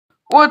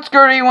What's good,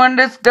 everyone?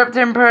 This Derp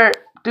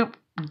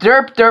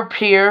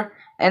here,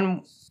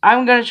 and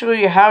I'm gonna show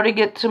you how to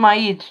get to my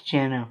YouTube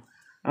channel.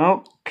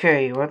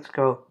 Okay, let's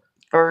go.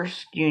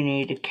 First, you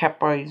need a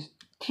capitalized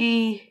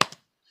T.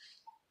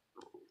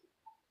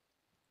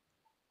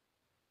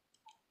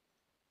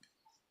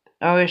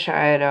 I wish I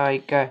had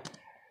like a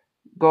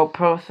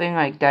GoPro thing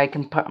like that I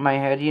can put in my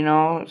head, you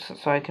know,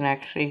 so I can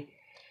actually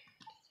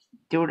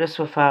do this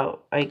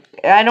without I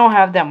don't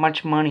have that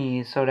much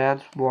money, so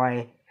that's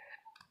why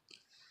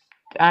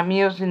I'm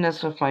using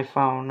this with my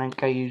phone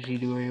like I usually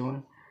do,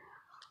 everyone.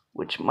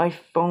 Which my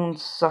phone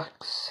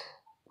sucks.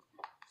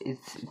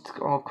 It's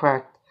all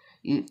cracked.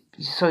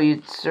 So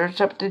you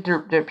search up the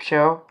Derp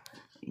show,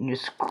 and you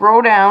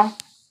scroll down,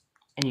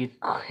 and you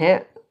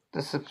hit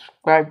the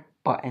subscribe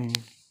button,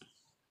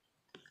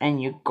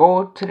 and you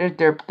go to the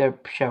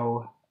Derp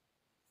show.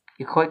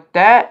 You click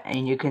that,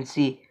 and you can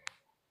see.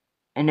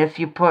 And if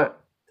you put,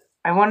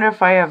 I wonder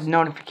if I have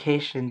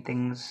notification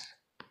things,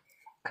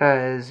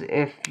 cause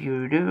if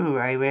you do,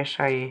 I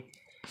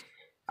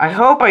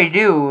hope I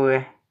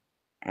do,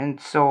 and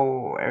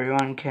so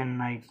everyone can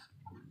like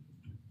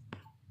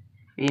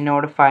be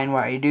notified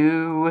what I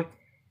do.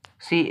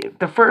 See,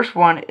 the first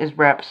one is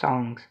rap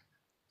songs.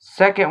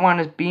 Second one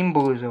is Bean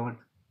Boozled.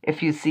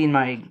 If you've seen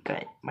my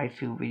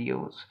few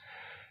videos,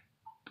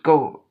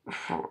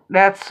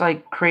 that's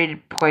like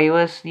created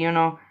playlist, you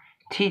know.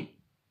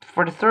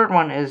 For the third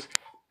one is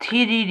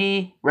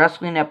TDD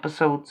wrestling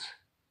episodes.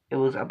 It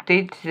was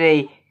updated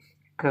today,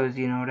 cause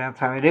you know that's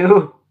how I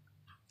do.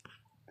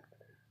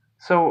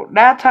 So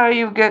that's how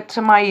you get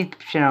to my YouTube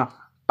channel.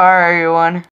 Bye, everyone.